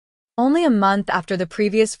Only a month after the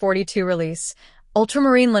previous 42 release,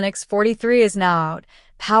 Ultramarine Linux 43 is now out,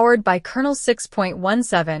 powered by kernel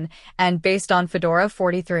 6.17 and based on Fedora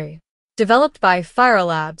 43. Developed by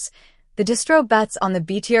Fedora-Labs, the distro bets on the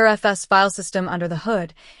BTRFS file system under the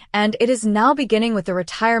hood, and it is now beginning with the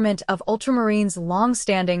retirement of Ultramarine's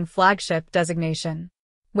long-standing flagship designation.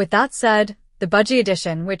 With that said, the Budgie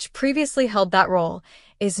edition, which previously held that role,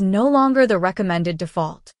 is no longer the recommended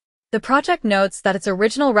default. The project notes that its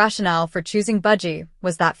original rationale for choosing Budgie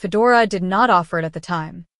was that Fedora did not offer it at the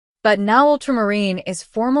time. But now Ultramarine is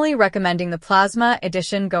formally recommending the Plasma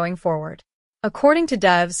edition going forward. According to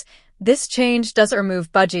devs, this change doesn't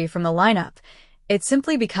remove Budgie from the lineup. It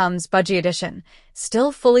simply becomes Budgie Edition,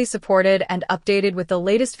 still fully supported and updated with the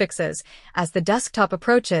latest fixes as the desktop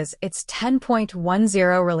approaches its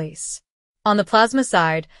 10.10 release. On the Plasma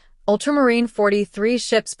side, Ultramarine 43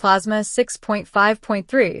 ships Plasma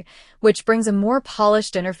 6.5.3, which brings a more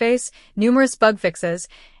polished interface, numerous bug fixes,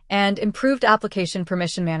 and improved application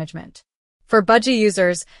permission management. For Budgie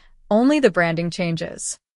users, only the branding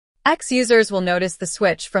changes. X users will notice the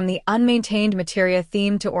switch from the unmaintained Materia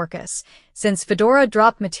theme to Orcus, since Fedora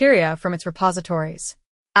dropped Materia from its repositories.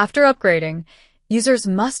 After upgrading, users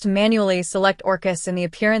must manually select Orcus in the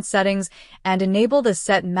appearance settings and enable the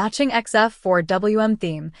Set Matching XF for WM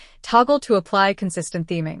theme toggle to apply consistent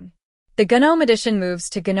theming. The GNOME edition moves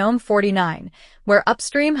to GNOME 49, where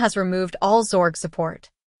Upstream has removed all Zorg support.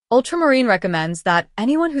 Ultramarine recommends that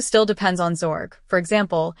anyone who still depends on Zorg, for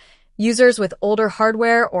example, users with older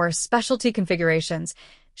hardware or specialty configurations,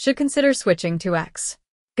 should consider switching to X.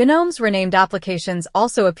 GNOME's renamed applications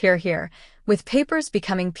also appear here, with Papers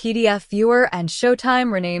becoming PDF Viewer and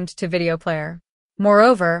Showtime renamed to Video Player.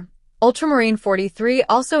 Moreover, Ultramarine 43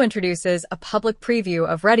 also introduces a public preview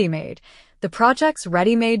of ReadyMade, the project's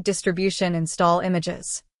ready-made distribution install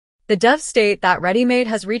images. The devs state that ReadyMade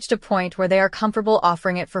has reached a point where they are comfortable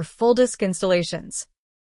offering it for full disk installations.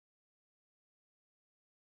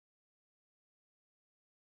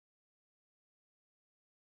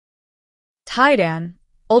 Tidan,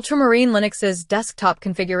 Ultramarine Linux's desktop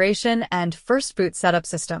configuration and first boot setup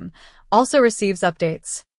system, also receives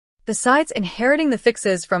updates. Besides inheriting the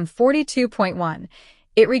fixes from 42.1,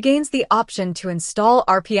 it regains the option to install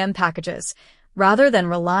RPM packages, rather than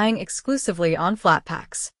relying exclusively on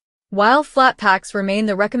Flatpaks. While Flatpaks remain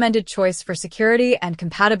the recommended choice for security and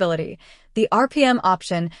compatibility, the RPM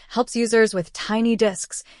option helps users with tiny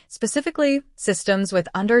disks, specifically systems with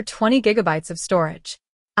under 20 gigabytes of storage.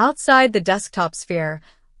 Outside the desktop sphere,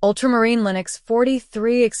 Ultramarine Linux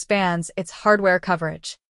 43 expands its hardware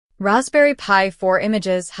coverage. Raspberry Pi 4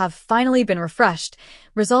 images have finally been refreshed,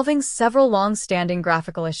 resolving several long-standing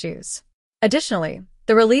graphical issues. Additionally,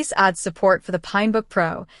 the release adds support for the Pinebook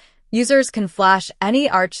Pro. Users can flash any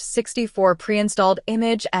Arch 64 pre-installed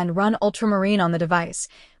image and run Ultramarine on the device,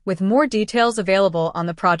 with more details available on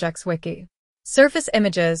the project's wiki. Surface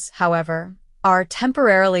images, however, are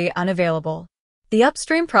temporarily unavailable. The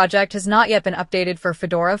Upstream project has not yet been updated for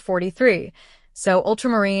Fedora 43, so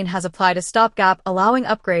Ultramarine has applied a stopgap allowing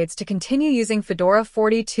upgrades to continue using Fedora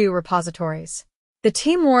 42 repositories. The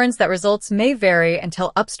team warns that results may vary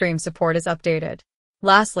until Upstream support is updated.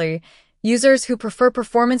 Lastly, users who prefer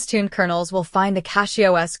performance-tuned kernels will find the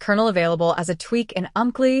CachyOS kernel available as a tweak in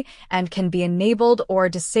UMCLI and can be enabled or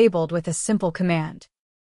disabled with a simple command.